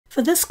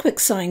For this quick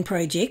sewing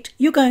project,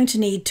 you're going to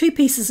need 2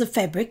 pieces of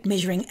fabric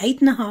measuring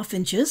 8.5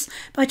 inches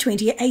by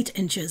 28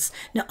 inches.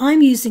 Now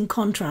I'm using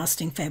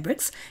contrasting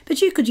fabrics,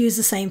 but you could use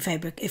the same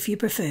fabric if you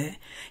prefer.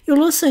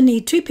 You'll also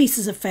need 2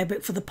 pieces of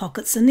fabric for the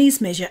pockets, and these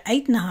measure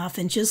 8.5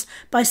 inches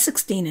by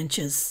 16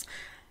 inches.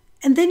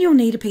 And then you'll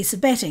need a piece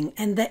of batting,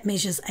 and that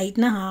measures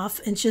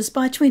 8.5 inches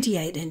by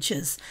 28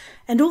 inches.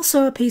 And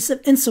also a piece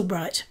of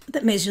Insulbright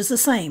that measures the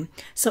same,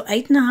 so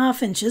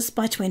 8.5 inches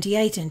by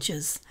 28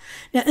 inches.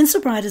 Now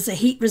Insulbright is a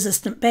heat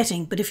resistant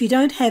batting, but if you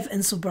don't have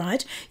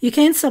Insulbright, you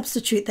can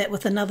substitute that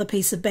with another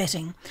piece of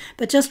batting.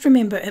 But just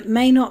remember, it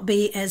may not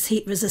be as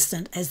heat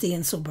resistant as the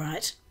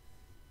Insulbright.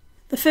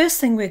 The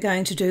first thing we're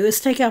going to do is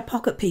take our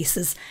pocket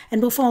pieces,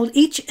 and we'll fold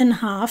each in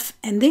half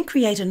and then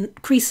create a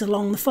crease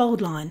along the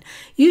fold line.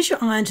 Use your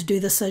iron to do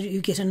this so that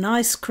you get a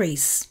nice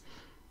crease.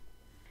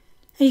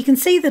 Now you can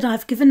see that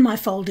I've given my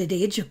folded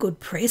edge a good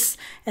press,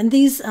 and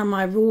these are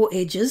my raw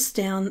edges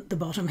down the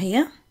bottom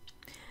here.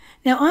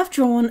 Now I've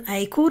drawn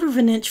a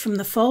 1/4 inch from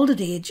the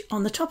folded edge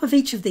on the top of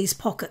each of these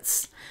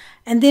pockets,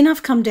 and then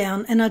I've come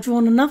down and I've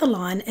drawn another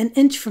line 1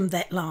 inch from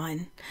that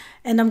line,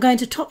 and I'm going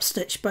to top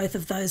stitch both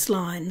of those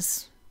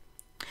lines.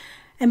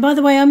 And by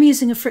the way, I'm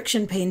using a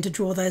friction pen to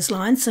draw those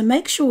lines, so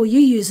make sure you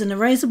use an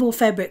erasable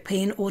fabric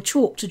pen or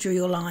chalk to draw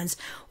your lines,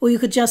 or you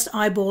could just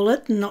eyeball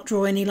it and not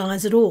draw any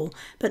lines at all,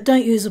 but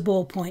don't use a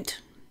ballpoint.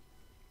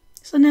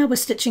 So now we're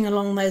stitching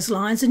along those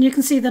lines, and you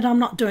can see that I'm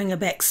not doing a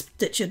back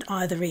stitch at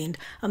either end.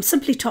 I'm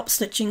simply top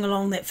stitching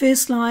along that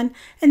first line,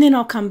 and then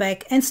I'll come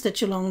back and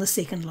stitch along the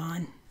second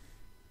line.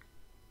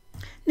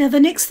 Now the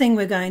next thing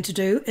we're going to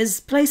do is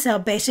place our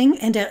batting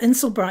and our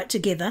Insulbright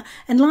together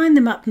and line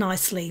them up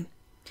nicely.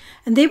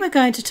 And then we're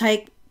going to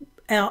take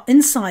our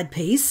inside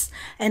piece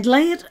and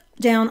lay it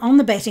down on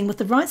the batting with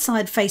the right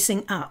side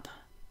facing up.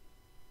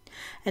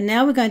 And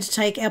now we're going to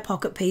take our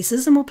pocket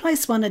pieces and we'll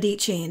place one at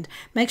each end.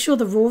 Make sure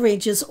the raw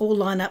edges all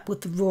line up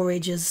with the raw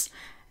edges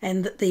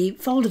and that the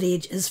folded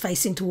edge is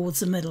facing towards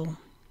the middle.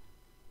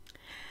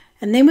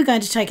 And then we're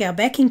going to take our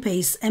backing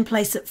piece and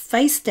place it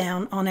face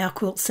down on our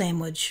quilt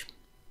sandwich.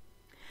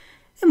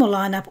 And we'll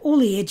line up all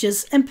the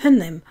edges and pin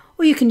them,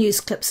 or you can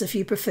use clips if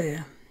you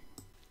prefer.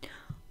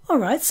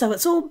 Alright, so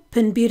it's all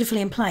pinned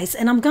beautifully in place,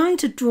 and I'm going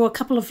to draw a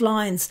couple of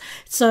lines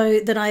so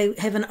that I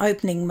have an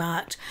opening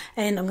marked,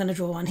 and I'm going to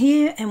draw one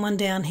here and one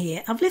down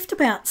here. I've left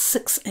about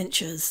 6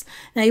 inches.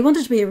 Now you want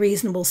it to be a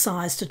reasonable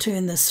size to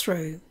turn this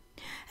through.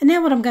 And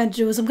now what I'm going to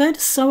do is I'm going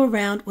to sew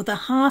around with a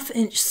 1/2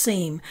 inch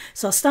seam.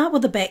 So I'll start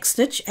with a back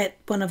stitch at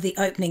one of the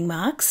opening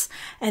marks,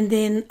 and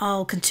then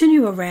I'll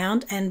continue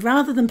around, and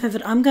rather than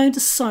pivot I'm going to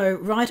sew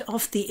right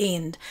off the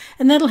end,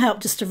 and that'll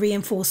help just to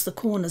reinforce the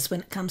corners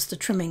when it comes to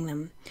trimming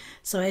them.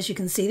 So as you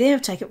can see there,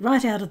 take it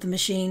right out of the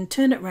machine,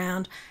 turn it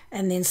round,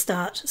 and then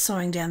start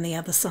sewing down the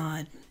other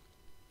side.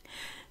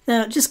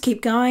 Now just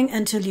keep going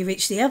until you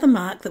reach the other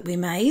mark that we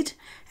made,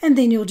 and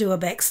then you'll do a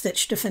back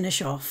stitch to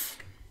finish off.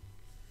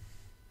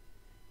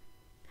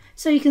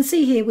 So you can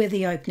see here where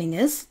the opening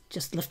is,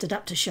 just lift it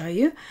up to show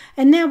you.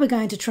 And now we're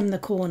going to trim the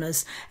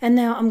corners. And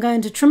now I'm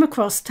going to trim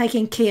across,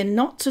 taking care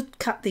not to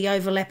cut the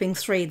overlapping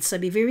threads, so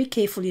be very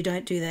careful you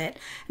don't do that.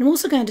 And I'm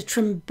also going to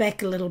trim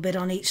back a little bit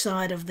on each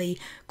side of the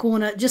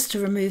corner just to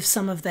remove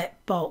some of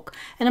that bulk.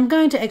 And I'm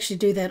going to actually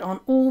do that on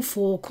all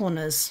 4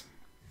 corners.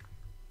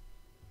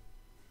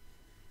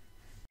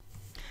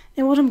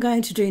 Now what I'm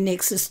going to do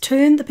next is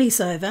turn the piece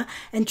over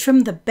and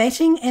trim the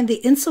batting and the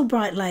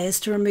Insulbright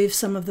layers to remove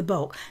some of the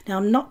bulk. Now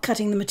I'm not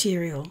cutting the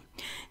material.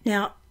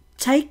 Now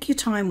take your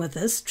time with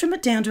this, trim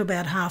it down to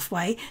about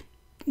halfway.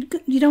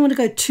 You don't want to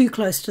go too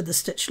close to the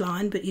stitch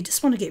line, but you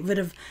just want to get rid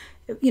of,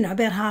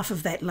 about half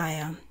of that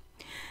layer.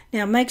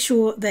 Now make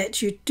sure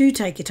that you do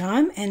take your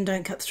time and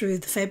don't cut through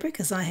the fabric,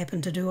 as I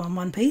happen to do on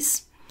one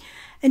piece.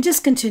 And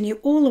just continue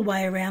all the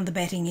way around the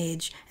batting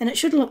edge, and it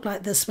should look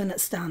like this when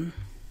it's done.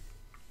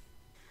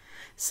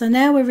 So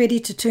now we're ready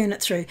to turn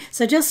it through.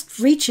 So just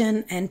reach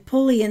in and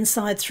pull the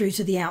inside through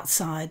to the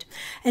outside.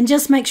 And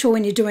just make sure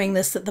when you're doing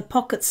this that the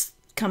pockets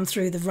come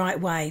through the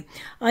right way.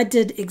 I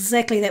did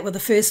exactly that with the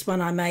first one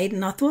I made,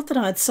 and I thought that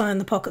I'd sewn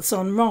the pockets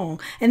on wrong,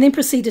 and then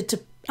proceeded to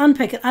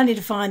unpick it only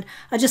to find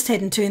I just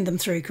hadn't turned them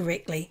through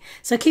correctly.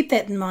 So keep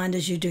that in mind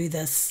as you do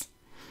this.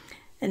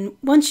 And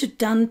once you're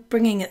done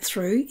bringing it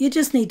through, you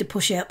just need to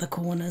push out the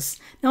corners.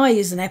 Now I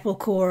use an apple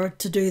corer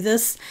to do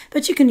this,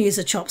 but you can use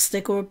a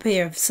chopstick or a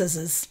pair of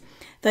scissors.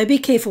 Though be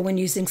careful when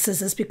using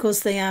scissors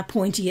because they are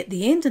pointy at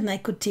the end and they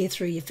could tear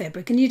through your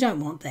fabric, and you don't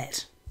want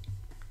that.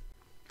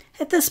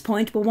 At this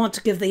point we'll want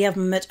to give the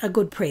oven mitt a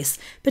good press,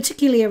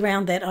 particularly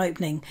around that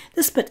opening.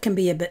 This bit can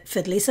be a bit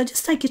fiddly, so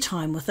just take your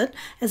time with it,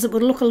 as it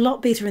would look a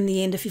lot better in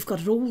the end if you've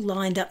got it all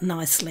lined up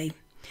nicely.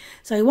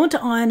 So you want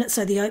to iron it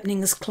so the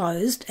opening is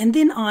closed, and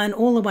then iron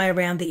all the way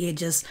around the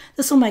edges.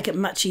 This will make it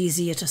much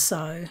easier to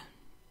sew.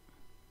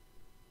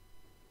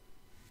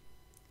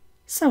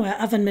 So our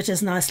oven mitt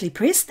is nicely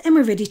pressed, and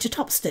we're ready to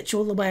top stitch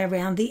all the way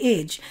around the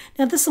edge.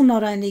 Now this will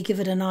not only give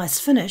it a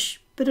nice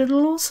finish, but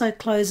it'll also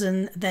close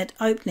in that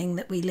opening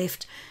that we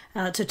left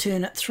to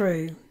turn it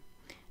through.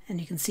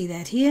 And you can see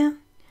that here.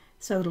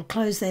 So it'll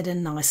close that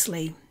in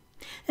nicely.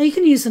 Now you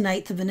can use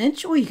 1/8 of an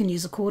inch or you can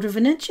use 1/4 of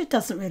an inch. It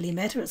doesn't really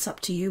matter. It's up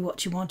to you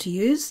what you want to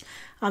use.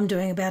 I'm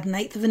doing about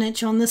 1/8 of an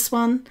inch on this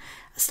one.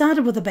 I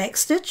started with a back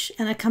stitch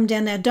and I come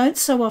down. Now don't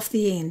sew off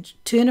the end.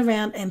 Turn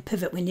around and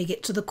pivot when you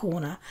get to the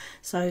corner.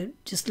 So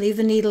just leave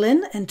the needle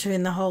in and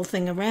turn the whole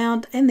thing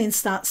around and then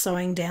start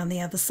sewing down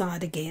the other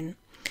side again.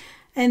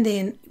 And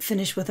then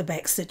finish with a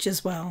back stitch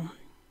as well.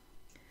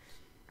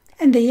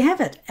 And there you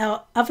have it.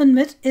 Our oven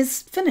mitt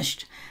is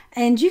finished.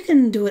 And you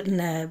can do it in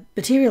a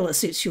material that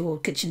suits your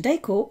kitchen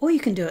decor, or you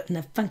can do it in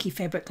a funky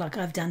fabric like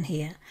I've done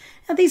here.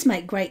 Now these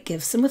make great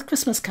gifts, and with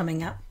Christmas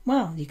coming up,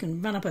 well, you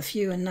can run up a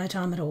few in no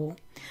time at all.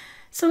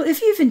 So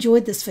if you've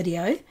enjoyed this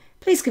video,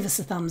 please give us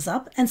a thumbs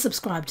up and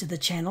subscribe to the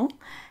channel.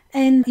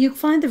 And you'll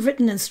find the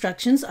written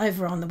instructions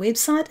over on the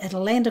website at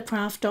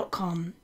alandacraft.com.